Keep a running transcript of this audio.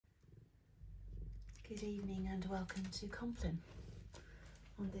Good evening and welcome to Compline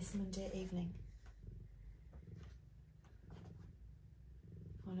on this Monday evening.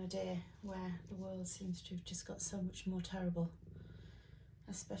 On a day where the world seems to have just got so much more terrible,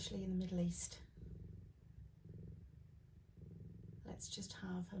 especially in the Middle East. Let's just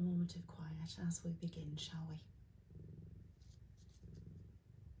have a moment of quiet as we begin, shall we?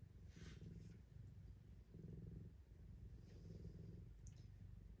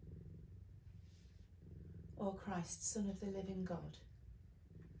 O Christ, Son of the living God,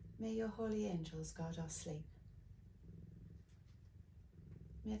 may your holy angels guard our sleep.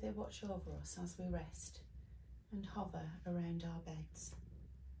 May they watch over us as we rest and hover around our beds.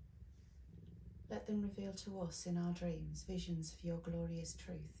 Let them reveal to us in our dreams visions of your glorious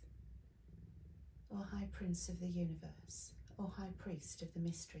truth. O High Prince of the universe, O High Priest of the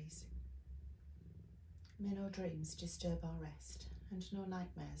mysteries, may no dreams disturb our rest and no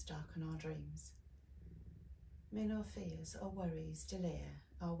nightmares darken our dreams. May no fears or worries delay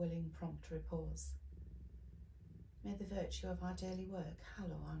our willing prompt repose. May the virtue of our daily work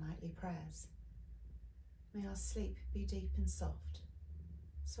hallow our nightly prayers. May our sleep be deep and soft,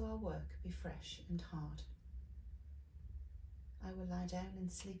 so our work be fresh and hard. I will lie down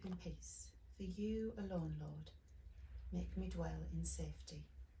and sleep in peace, for you alone, Lord, make me dwell in safety.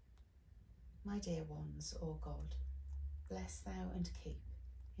 My dear ones, O God, bless thou and keep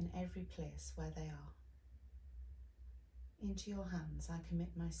in every place where they are. Into your hands I commit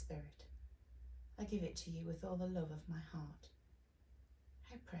my spirit. I give it to you with all the love of my heart.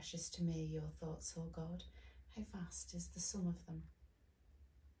 How precious to me your thoughts, O God, how vast is the sum of them.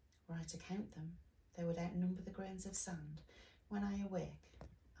 Were I to count them, they would outnumber the grains of sand. When I awake,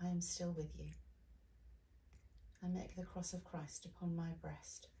 I am still with you. I make the cross of Christ upon my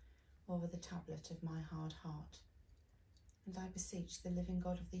breast, over the tablet of my hard heart. And I beseech the living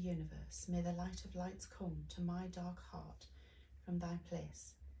God of the universe, may the light of lights come to my dark heart from thy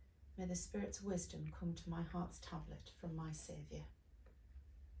place. May the Spirit's wisdom come to my heart's tablet from my Saviour.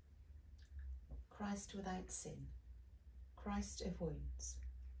 Christ without sin, Christ of wounds,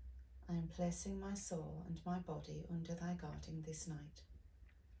 I am placing my soul and my body under thy guarding this night.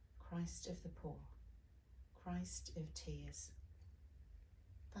 Christ of the poor, Christ of tears,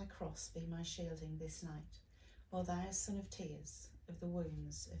 thy cross be my shielding this night. O thou Son of tears, of the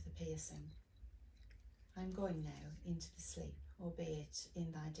wounds of the piercing. I am going now into the sleep, albeit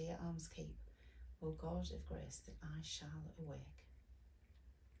in thy dear arms keep, O God of grace, that I shall awake.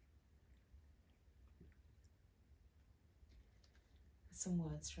 Some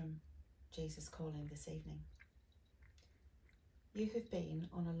words from Jesus Calling this evening. You have been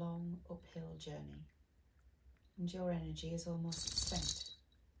on a long uphill journey, and your energy is almost spent.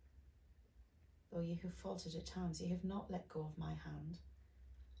 Though you have faltered at times, you have not let go of my hand.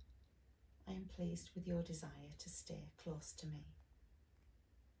 I am pleased with your desire to stay close to me.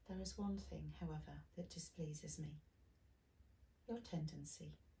 There is one thing, however, that displeases me: your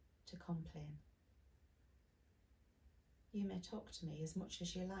tendency to complain. You may talk to me as much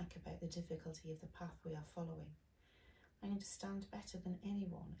as you like about the difficulty of the path we are following. I understand better than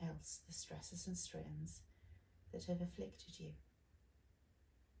anyone else the stresses and strains that have afflicted you.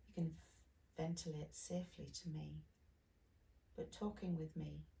 You can ventilate safely to me, but talking with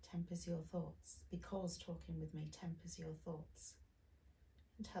me tempers your thoughts, because talking with me tempers your thoughts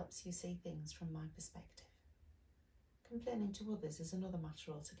and helps you see things from my perspective. Complaining to others is another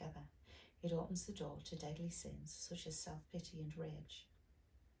matter altogether. It opens the door to deadly sins such as self-pity and rage.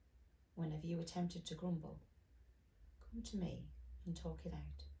 Whenever you are tempted to grumble, come to me and talk it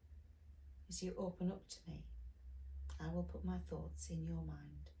out. As you open up to me, I will put my thoughts in your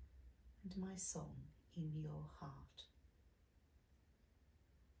mind and my song in your heart.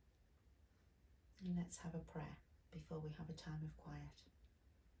 And let's have a prayer before we have a time of quiet.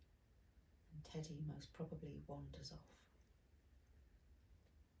 And Teddy most probably wanders off.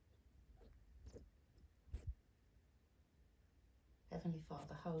 Heavenly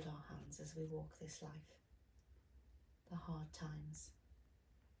Father, hold our hands as we walk this life. The hard times,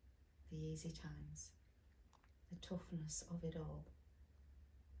 the easy times, the toughness of it all.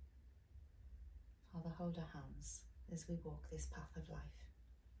 Father, hold our hands as we walk this path of life.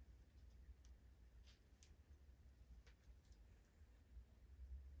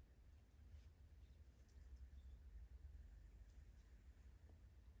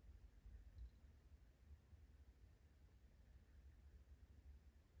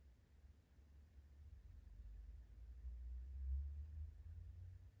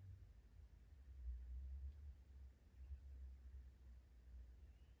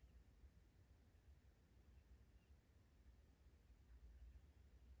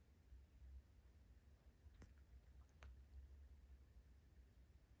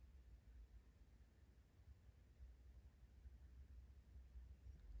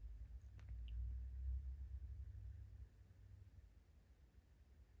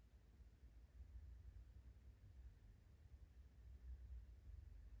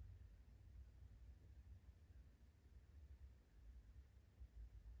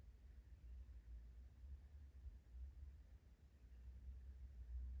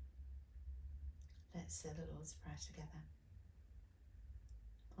 Let's say the Lord's Prayer together.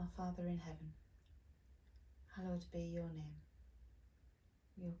 Our Father in heaven, hallowed be your name.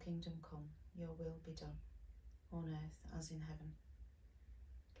 Your kingdom come, your will be done, on earth as in heaven.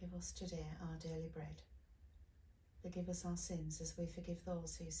 Give us today our daily bread. Forgive us our sins as we forgive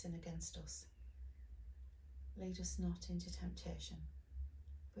those who sin against us. Lead us not into temptation,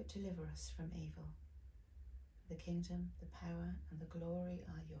 but deliver us from evil. The kingdom, the power, and the glory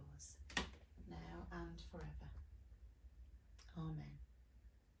are yours, now and forever. Amen.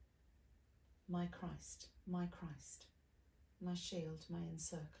 My Christ, my shield, my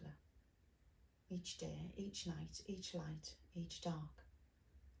encircler. Each day, each night, each light, each dark.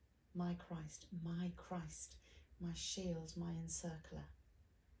 My Christ, my shield, my encircler.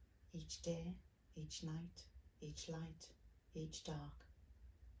 Each day, each night, each light, each dark.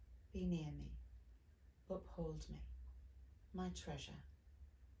 Be near me, uphold me, my treasure,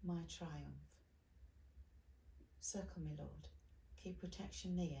 my triumph. Circle me, Lord, keep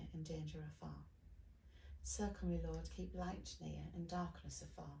protection near and danger afar. Circle me, Lord, keep light near and darkness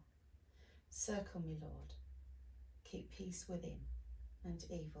afar. Circle me, Lord, keep peace within and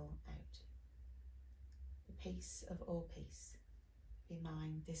evil out. The peace of all peace be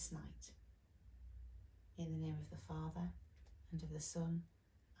mine this night. In the name of the Father, and of the Son,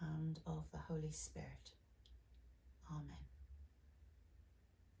 and of the Holy Spirit. Amen.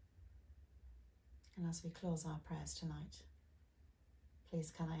 And as we close our prayers tonight,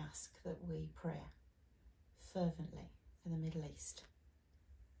 please can I ask that we pray fervently for the Middle East,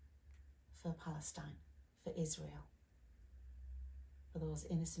 for Palestine, for Israel, for those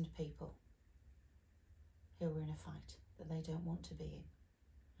innocent people who are in a fight that they don't want to be in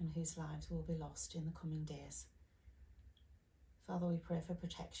and whose lives will be lost in the coming days. Father, we pray for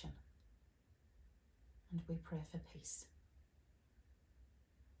protection and we pray for peace.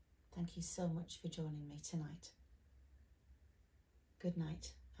 Thank you so much for joining me tonight. Good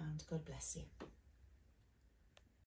night and God bless you.